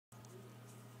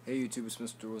Hey YouTube, it's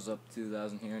Mr. Was Up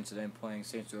 2000 here, and today I'm playing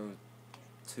Saints Row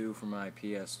 2 for my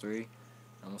PS3.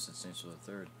 I almost said Saints Row the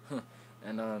 3rd.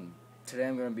 And today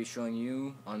I'm going to be showing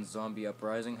you on Zombie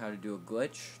Uprising how to do a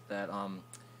glitch that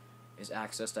is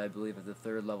accessed, I believe, at the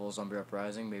 3rd level of Zombie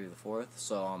Uprising, maybe the 4th.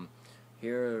 So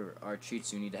here are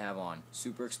cheats you need to have on: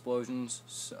 super explosions,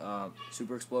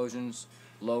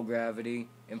 low gravity,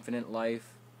 infinite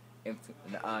life,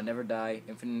 never die,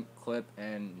 infinite clip,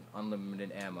 and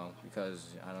unlimited ammo,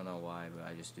 because I don't know why, but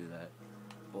I just do that.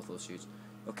 Both those sheets.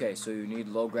 Okay, so you need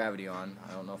low gravity on.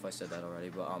 I don't know if I said that already,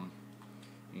 but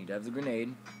you need to have the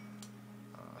grenade.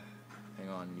 Hang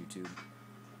on, YouTube.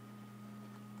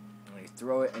 And you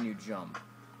throw it and you jump.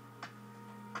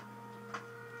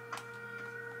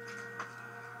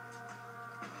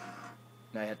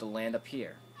 Now you have to land up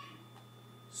here.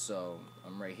 So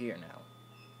I'm right here now.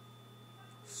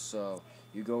 So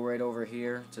you go right over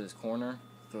here to this corner,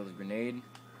 throw the grenade,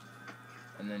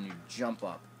 and then you jump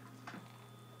up.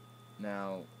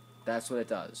 Now that's what it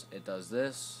does. It does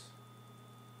this,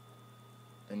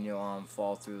 then you'll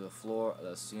fall through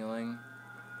the ceiling.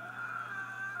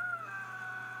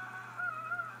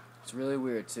 It's really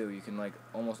weird too. You can like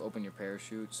almost open your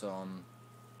parachute. So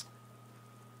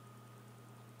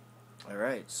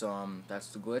alright, so that's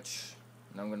the glitch,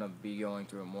 and I'm gonna be going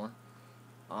through it more.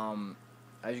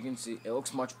 As you can see, it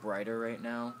looks much brighter right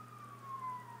now.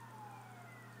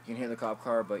 You can hear the cop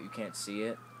car, but you can't see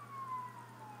it.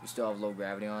 You still have low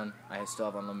gravity on. I still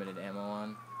have unlimited ammo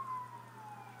on.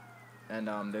 And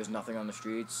there's nothing on the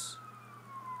streets,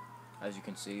 as you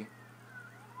can see.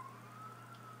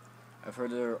 I've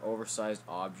heard there are oversized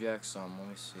objects. Let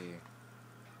me see.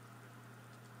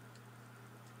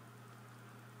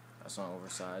 That's not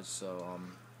oversized, so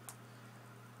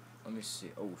let me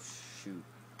see. Oh shoot.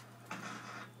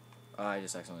 I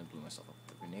just accidentally blew myself up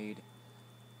with the grenade.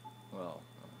 Well,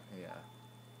 yeah.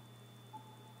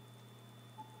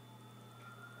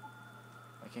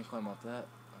 I can't climb up that?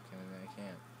 Okay, maybe I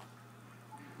can't.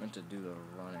 I meant to do the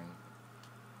running.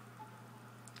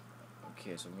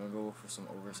 Okay, so I'm gonna go for some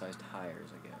oversized tires,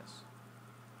 I guess.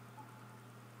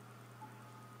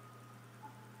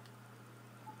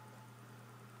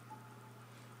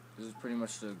 This is pretty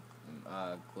much the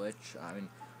glitch. I mean,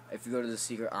 if you go to the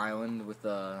secret island with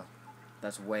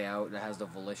that's way out, that has the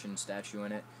Volition statue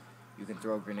in it, you can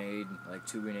throw a grenade, like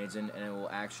 2 grenades in, and it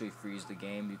will actually freeze the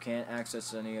game. You can't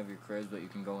access any of your cribs, but you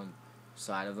can go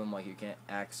inside of them. Like, you can't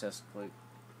access like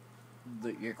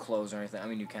your clothes or anything. I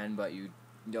mean, you can, but you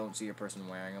don't see your person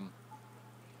wearing them.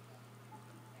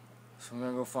 So I'm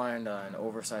gonna go find an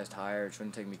oversized tire. It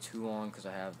shouldn't take me too long because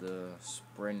I have the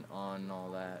sprint on and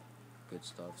all that good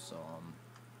stuff. So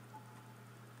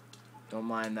don't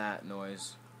mind that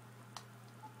noise.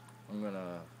 I'm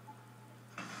gonna.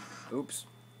 Oops.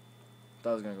 Thought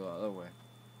I was gonna go the other way.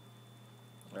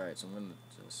 Alright, so I'm gonna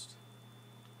just.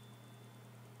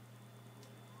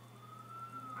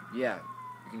 Yeah,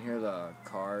 you can hear the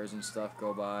cars and stuff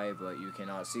go by, but you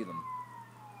cannot see them.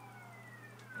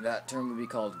 That term would be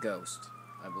called ghost,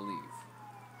 I believe.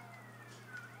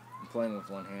 I'm playing with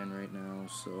one hand right now,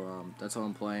 so that's how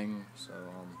I'm playing. So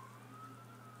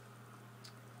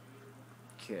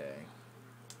okay.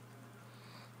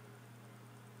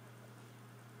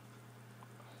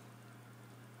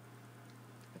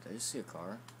 Did I just see a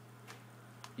car?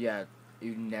 Yeah,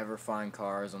 you never find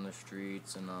cars on the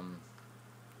streets, and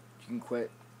you can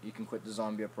quit the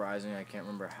Zombie Uprising. I can't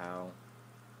remember how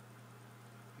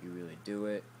you really do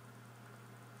it.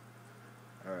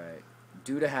 Alright.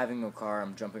 Due to having no car,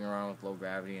 I'm jumping around with low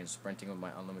gravity and sprinting with my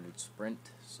unlimited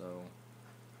sprint, so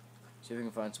see if we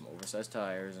can find some oversized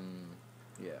tires, and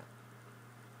yeah.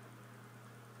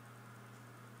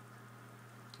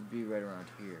 It'd be right around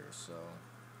here, so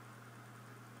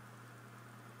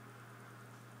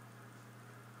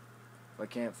if I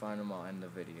can't find them, I'll end the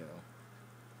video.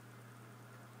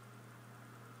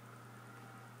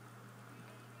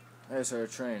 Hey, so a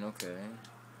train, okay.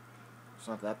 It's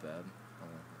not that bad. Oh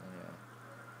yeah.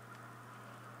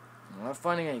 I'm not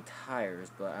finding any tires,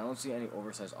 but I don't see any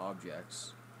oversized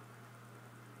objects.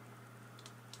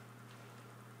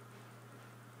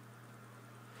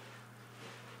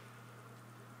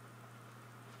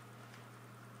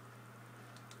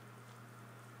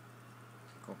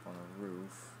 Go up on the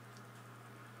roof.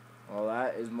 Well,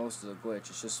 that is most of the glitch.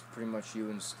 It's just pretty much you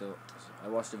and I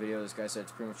watched a video, this guy said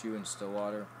it's pretty much you in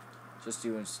Stillwater. Just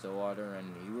you in Stillwater,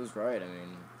 and he was right. I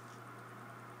mean,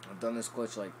 I've done this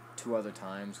glitch like 2 other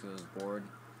times because I was bored.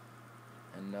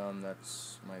 And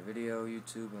that's my video,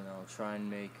 YouTube, and I'll try and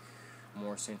make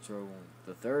more Saints Row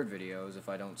the 3rd videos if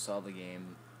I don't sell the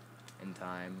game in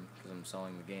time, because I'm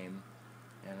selling the game.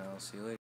 And I'll see you later.